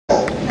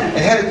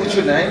What's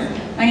your name?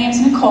 My name's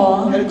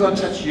Nicole. How did God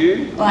touch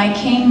you? Well, I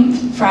came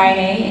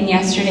Friday and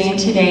yesterday and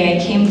today.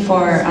 I came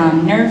for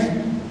nerve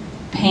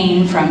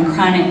pain from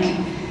chronic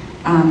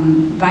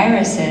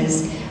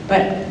viruses.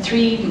 But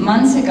 3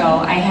 months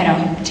ago, I had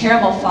a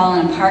terrible fall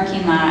in a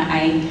parking lot.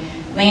 I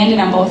landed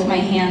on both my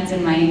hands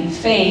and my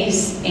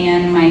face,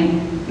 and my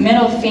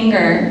middle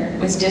finger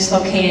was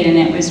dislocated, and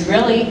it was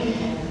really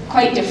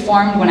quite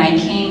deformed when I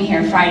came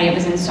here Friday. It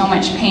was in so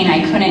much pain I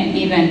couldn't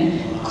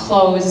even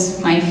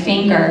close my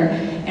finger.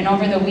 And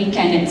over the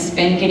weekend it's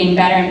been getting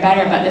better and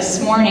better, but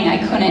this morning I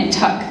couldn't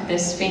tuck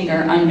this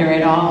finger under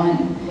at all. And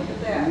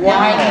now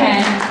I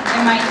can,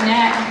 and my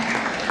neck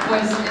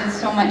was in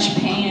so much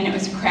pain and it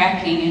was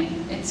cracking,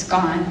 and it's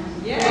gone.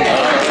 Yeah.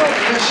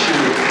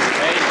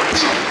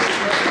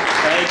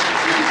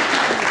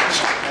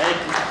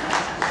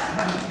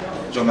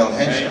 John Mellor,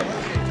 handshake.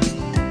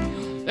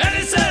 And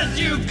it says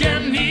you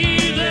can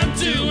heal them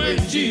too in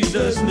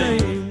Jesus'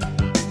 name.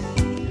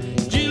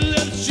 Jesus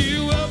lifts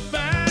you up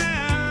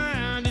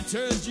and he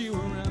turns you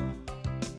around.